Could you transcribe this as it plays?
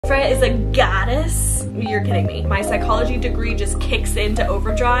Freya is a goddess. You're kidding me. My psychology degree just kicks into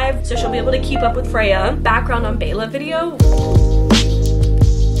overdrive, so she'll be able to keep up with Freya. Background on BEYLA video.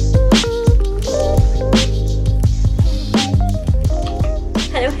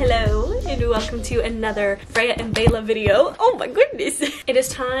 Hello, and welcome to another Freya and BEYLA video. Oh my goodness. It is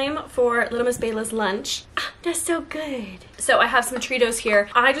time for Little Miss BEYLA's lunch. That's so good. So I have some Cheetos here.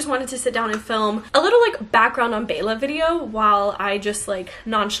 I just wanted to sit down and film a little like background on BEYLA video while I just like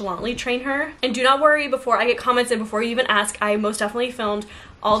nonchalantly train her. And do not worry, before I get comments and before you even ask, I most definitely filmed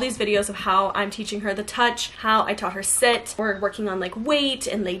all these videos of how I'm teaching her the touch, how I taught her sit. We're working on like weight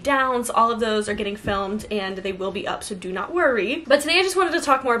and lay downs. All of those are getting filmed and they will be up, so do not worry. But today I just wanted to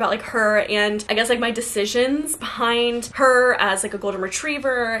talk more about like her and I guess like my decisions behind her as like a golden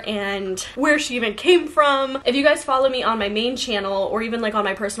retriever and where she even came from. If you guys follow me on my main channel or even like on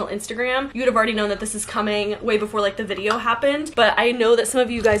my personal Instagram, you would have already known that this is coming way before like the video happened. But I know that some of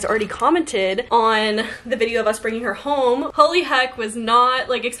you guys already commented on the video of us bringing her home. Holy heck, was not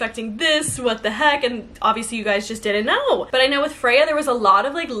like expecting this, what the heck, and obviously you guys just didn't know. But I know with Freya there was a lot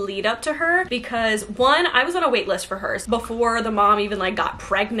of like lead up to her because one, I was on a wait list for her before the mom even like got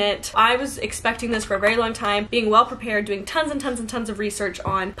pregnant. I was expecting this for a very long time, being well prepared, doing tons and tons and tons of research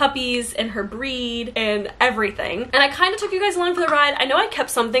on puppies and her breed and everything. And I kind of took you guys along for the ride. I know I kept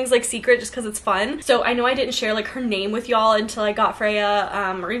some things like secret just because it's fun. So I know I didn't share like her name with y'all until I got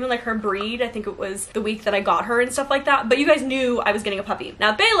Freya, or even like her breed. I think it was the week that I got her and stuff like that. But you guys knew I was getting a puppy.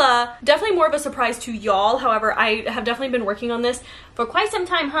 Now BEYLA, definitely more of a surprise to y'all. However, I have definitely been working on this for quite some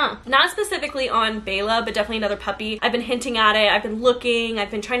time, Not specifically on BEYLA, but definitely another puppy. I've been hinting at it. I've been looking. I've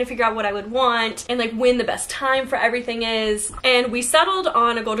been trying to figure out what I would want and like when the best time for everything is. And we settled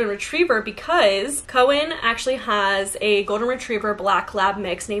on a golden retriever because Cohen actually has a golden retriever black lab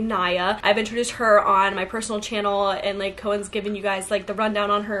mix named Naya. I've introduced her on my personal channel and like Cohen's given you guys like the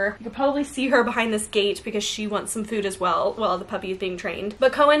rundown on her. You can probably see her behind this gate because she wants some food as well while the puppy is being trained.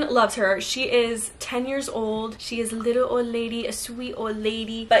 But Cohen loves her. She is 10 years old. She is a little old lady, a sweet old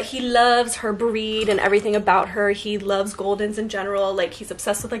lady, but he loves her breed and everything about her. He loves Goldens in general. Like he's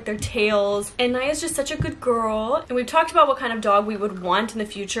obsessed with like their tails. And Naya's just such a good girl. And we've talked about what kind of dog we would want in the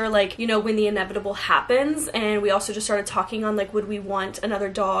future, like, you know, when the inevitable happens. And we also just started talking on like, would we want another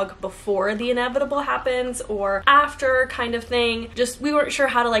dog before the inevitable happens or after kind of thing. Just, we weren't sure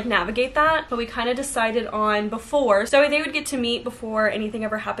how to like navigate that, but we kind of decided on before. So they would get to meet before anything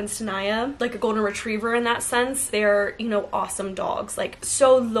ever happens to Naya, like a golden retriever in that sense. They're, you know, awesome dogs, like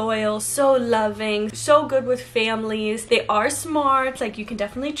so loyal, so loving, so good with families. They are smart, like you can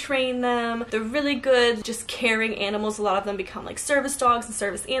definitely train them. They're really good, just caring animals. A lot of them become like service dogs and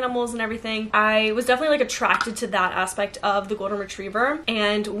service animals and everything. I was definitely like attracted to that aspect of the golden retriever.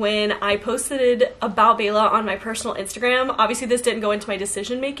 And when I posted about BEYLA on my personal Instagram, obviously this didn't go into my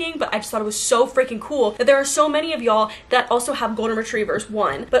decision making, but I just thought it was so freaking cool that there are so many of y'all that also have golden retrievers,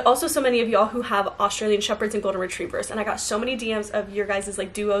 one, but also so many of y'all who have Australian Shepherds and golden retrievers. And I got so many DMs of your guys'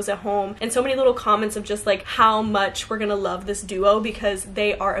 like duos at home and so many little comments of just like how much we're gonna love this duo because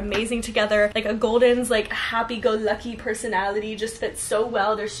they are amazing together. Like a golden's like happy-go-lucky personality just fits so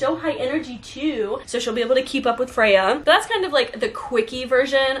well. They're so high energy too, so she'll be able to keep up with Freya. But that's kind of like the quickie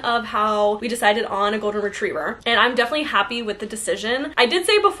version of how we decided on a golden retriever, and I'm definitely happy with the decision. I did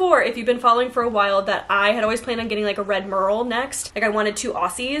say before, if you've been following for a while, that I had always planned on getting like a red merle next. Like I wanted 2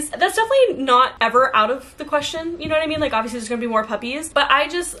 Aussies. That's definitely not ever out of the question, you know what I mean? Like obviously there's gonna be more puppies, but I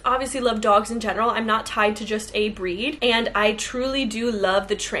just obviously love dogs in general. I'm not tied to just a breed, and I truly do love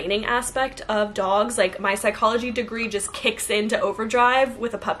the training aspect of dogs. Like my psychology degree just kicks into overdrive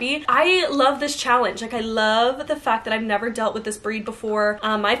with a puppy. I love this challenge. Like I love the fact that I've never dealt with this breed before.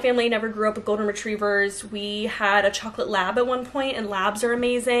 My family never grew up with golden retrievers. We had a chocolate lab at one point, and labs are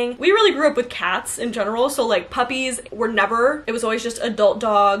amazing. We really grew up with cats in general, so like puppies were never, it was always just adult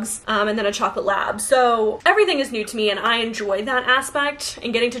dogs, and then a chocolate lab. So everything is new to me and I enjoyed that aspect,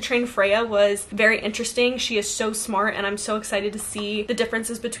 and getting to train Freya was very interesting. She is so smart and I'm so excited to see the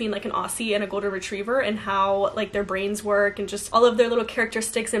differences between like an Aussie and a golden retriever and how like their brains work and just all of their little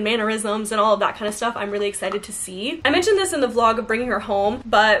characteristics and mannerisms and all of that kind of stuff. I'm really excited to see. I mentioned this in the vlog of bringing her home,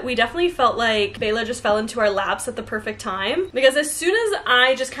 but we definitely felt like BEYLA just fell into our laps at the perfect time, because as soon as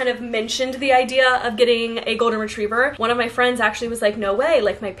I just kind of mentioned the idea of getting a golden retriever, one of my friends actually was like, no way,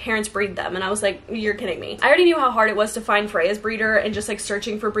 like my parents breed them. And I was like, you're kidding me. I already knew how hard it was to find Freya Freya's breeder, and just like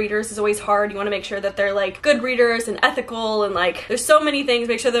searching for breeders is always hard. You want to make sure that they're like good breeders and ethical, and like there's so many things,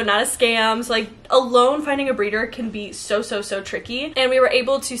 make sure they're not a scam. So like alone finding a breeder can be so tricky, and we were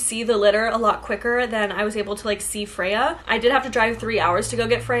able to see the litter a lot quicker than I was able to like see Freya. I did have to drive 3 hours to go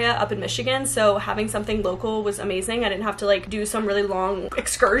get Freya up in Michigan, so having something local was amazing. I didn't have to like do some really long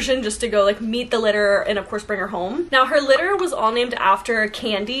excursion just to go like meet the litter and of course bring her home. Now her litter was all named after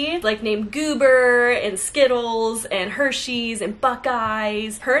candy, like named Goober and Skittles and Hershey's and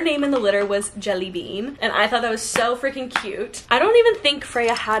Buckeyes. Her name in the litter was Jelly Bean, and I thought that was so freaking cute. I don't even think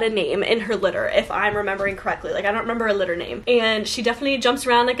Freya had a name in her litter, if I'm remembering correctly. Like I don't remember a litter name, and she definitely jumps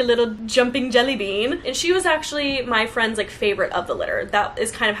around like a little jumping jelly bean, and she was actually my friend's like favorite of the litter. That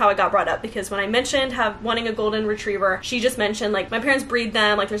is kind of how it got brought up, because when I mentioned wanting a golden retriever, she just mentioned like my parents breed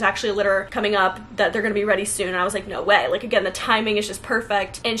them, like there's actually a litter coming up that they're gonna be ready soon, and I was like, no way. Like again, the timing is just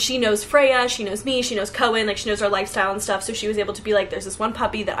perfect, and she knows Freya, she knows me, she knows Cohen, like she knows our lifestyle and stuff, so she was able to be like, there's this one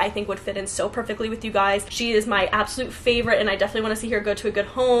puppy that I think would fit in so perfectly with you guys. She is my absolute favorite, and I definitely want to see her go to a good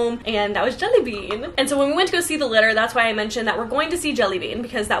home, and that was Jelly Bean. And so when we went to go see the litter, that's why I mentioned that we're going to see Jelly Bean,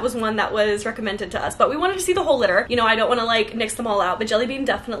 because that was one that was recommended to us, but we wanted to see the whole litter. You know, I don't want to like nix them all out, but Jelly Bean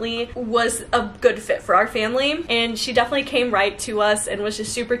definitely was a good fit for our family, and she definitely came right to us and was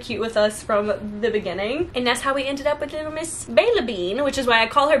just super cute with us from the beginning, and that's how we ended up with little Miss BEYLA Bean, which is why I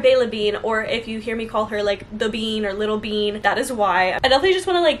call her BEYLA Bean, or if you hear me call her like the Bean or Little Bean, that is why. I definitely just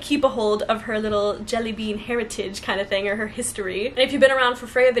want to like keep a hold of her little Jelly Bean heritage kind of thing, or her history. And if you've been around for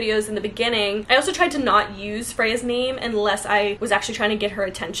Freya videos in the beginning, I also tried to not use Freya's name unless I was actually trying to get her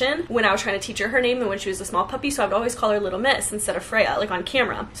attention when I was trying to teach her name and when she was a small puppy, so I would always call her Little Miss instead of Freya, like on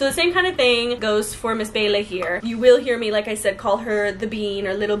camera. So the same kind of thing goes for Miss BEYLA here. You will hear me, like I said, call her the Bean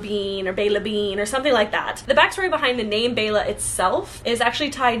or Little Bean or BEYLA Bean or something like that. The backstory behind the name BEYLA itself is actually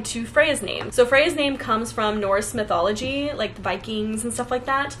tied to Freya's name. So Freya's name comes from Norse mythology, like the Vikings and stuff like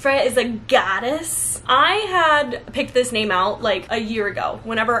that. Freya is a goddess. I had picked this name out like a year ago.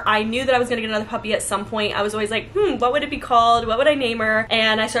 Whenever I knew that I was gonna get another puppy at some point, I was always like, what would it be called? What would I name her?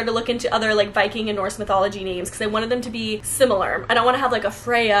 And I started to look into other like Viking and Norse mythology names because I wanted them to be similar. I don't want to have like a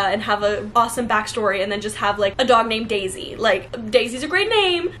Freya and have an awesome backstory and then just have like a dog named Daisy. Like Daisy's a great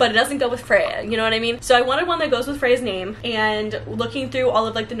name, but it doesn't go with Freya, you know what I mean? So I wanted one that goes with Freya's name, and looking through all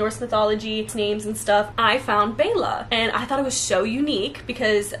of like the Norse mythology names and stuff, I found BEYLA, and I thought it was so unique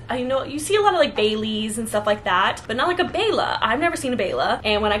because I know you see a lot of like Baileys and stuff like that, but not like a BEYLA. I've never seen a BEYLA,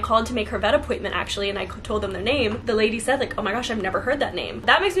 and when I called to make her vet appointment actually, and I told them their name, the lady said like, oh my gosh, I've never heard that name.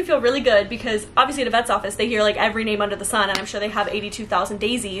 That makes me feel really good because obviously at a vet's office they hear like every name under the sun, and I'm sure they have 82,000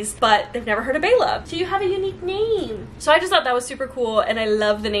 Daisies, but they've never heard of BEYLA. So you have a unique name. So I just thought that was super cool, and I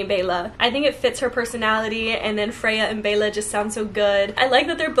love the name BEYLA. I think it fits her personality, and then Freya and BEYLA just sound so good. I like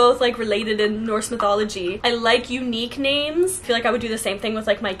that they're both like related in Norse mythology. I like unique names. I feel like I would do the same thing with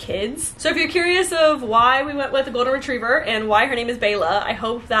like my kids. So if you're curious of why we went with a golden retriever and why her name is BEYLA, I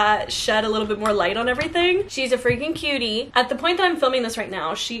hope that shed a little bit more light on everything. She's a freaking cutie. At the point that I'm filming this right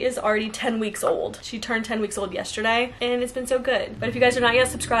now, she is already 10 weeks old. She turned 10 weeks old yesterday, and it's been so good. But if you guys are not yet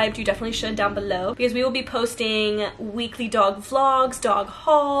subscribed, you definitely should down below, because we will be posting weekly dog vlogs, dog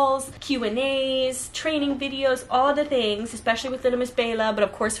hauls, Q&As, training videos, all the things, especially with little Miss BEYLA, but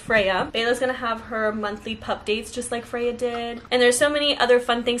of course Freya. BEYLA's gonna have her monthly pup dates just like Freya did. And there's so many other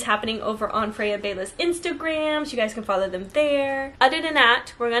fun things happening over on Freya and BEYLA's Instagram, so you guys can follow them there. Other than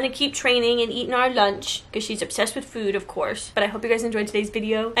that, we're gonna keep training and eating our lunch because she's obsessed with food, of course. But I hope you guys enjoyed today's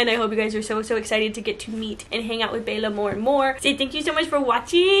video, and I hope you guys are so excited to get to meet and hang out with BEYLA more and more. So thank you so much for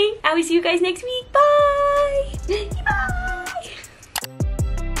watching. I will see you guys next week. Bye! Bye!